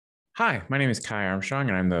Hi, my name is Kai Armstrong,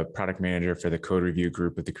 and I'm the product manager for the code review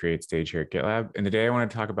group at the Create stage here at GitLab. And today I want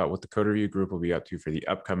to talk about what the code review group will be up to for the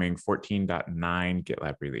upcoming 14.9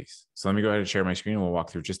 GitLab release. So let me go ahead and share my screen and we'll walk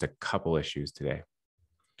through just a couple issues today.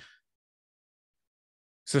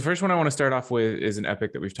 So the first one I want to start off with is an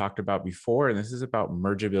epic that we've talked about before, and this is about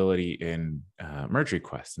mergeability in merge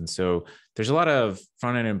requests. And so there's a lot of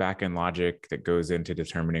front end and back end logic that goes into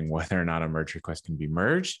determining whether or not a merge request can be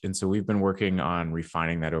merged. And so we've been working on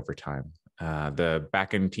refining that over time. The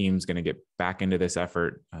backend team is going to get back into this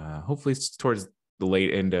effort, hopefully towards the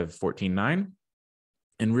late end of 14.9.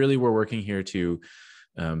 And really, we're working here to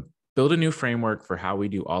build a new framework for how we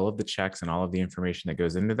do all of the checks and all of the information that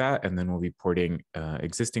goes into that. And then we'll be porting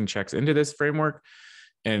existing checks into this framework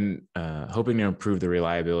and hoping to improve the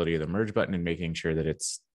reliability of the merge button and making sure that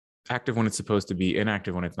it's active when it's supposed to be,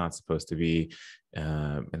 inactive when it's not supposed to be,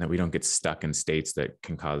 and that we don't get stuck in states that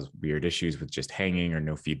can cause weird issues with just hanging or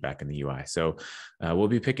no feedback in the UI. So we'll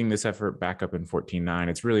be picking this effort back up in 14.9.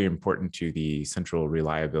 It's really important to the central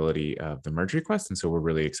reliability of the merge request. And so we're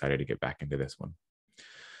really excited to get back into this one.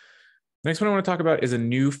 Next one I want to talk about is a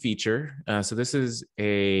new feature. So this is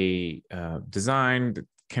a design that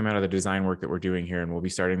came out of the design work that we're doing here, and we'll be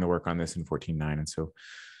starting the work on this in 14.9. And so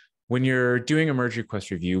when you're doing a merge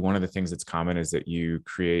request review, one of the things that's common is that you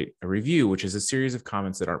create a review, which is a series of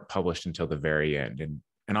comments that aren't published until the very end.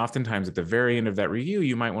 And oftentimes at the very end of that review,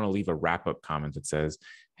 you might want to leave a wrap-up comment that says,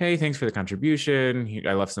 hey, thanks for the contribution.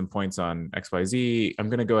 I left some points on XYZ. I'm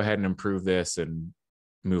going to go ahead and improve this and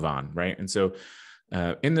move on, right? And so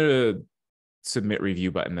in the submit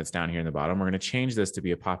review button that's down here in the bottom, we're going to change this to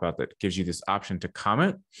be a pop-out that gives you this option to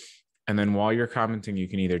comment. And then while you're commenting, you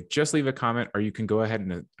can either just leave a comment or you can go ahead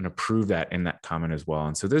and approve that in that comment as well.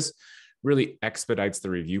 And so this really expedites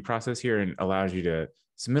the review process here and allows you to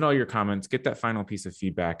submit all your comments, get that final piece of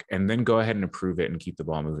feedback, and then go ahead and approve it and keep the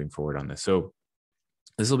ball moving forward on this. So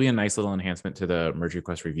this will be a nice little enhancement to the merge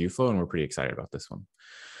request review flow, and we're pretty excited about this one.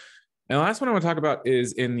 And the last one I want to talk about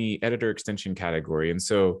is in the editor extension category. And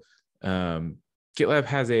so GitLab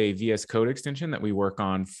has a VS Code extension that we work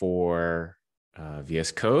on for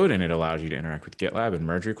VS Code, and it allows you to interact with GitLab and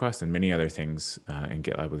merge requests and many other things in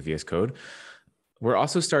GitLab with VS Code. We're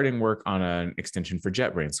also starting work on an extension for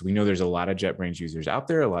JetBrains. So we know there's a lot of JetBrains users out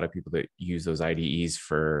there, a lot of people that use those IDEs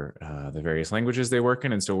for the various languages they work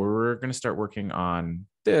in. And so we're going to start working on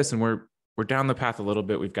this, and we're down the path a little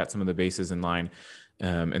bit. We've got some of the bases in line.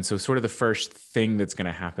 And so sort of the first thing that's going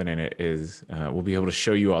to happen in it is we'll be able to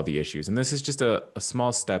show you all the issues. And this is just a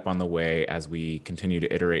small step on the way as we continue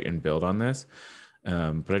to iterate and build on this.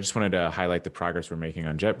 But I just wanted to highlight the progress we're making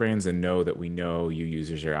on JetBrains and know that we know you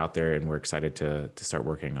users are out there and we're excited to start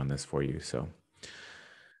working on this for you. So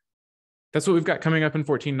that's what we've got coming up in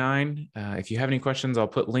 14.9. If you have any questions, I'll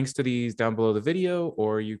put links to these down below the video,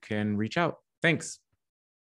 or you can reach out. Thanks.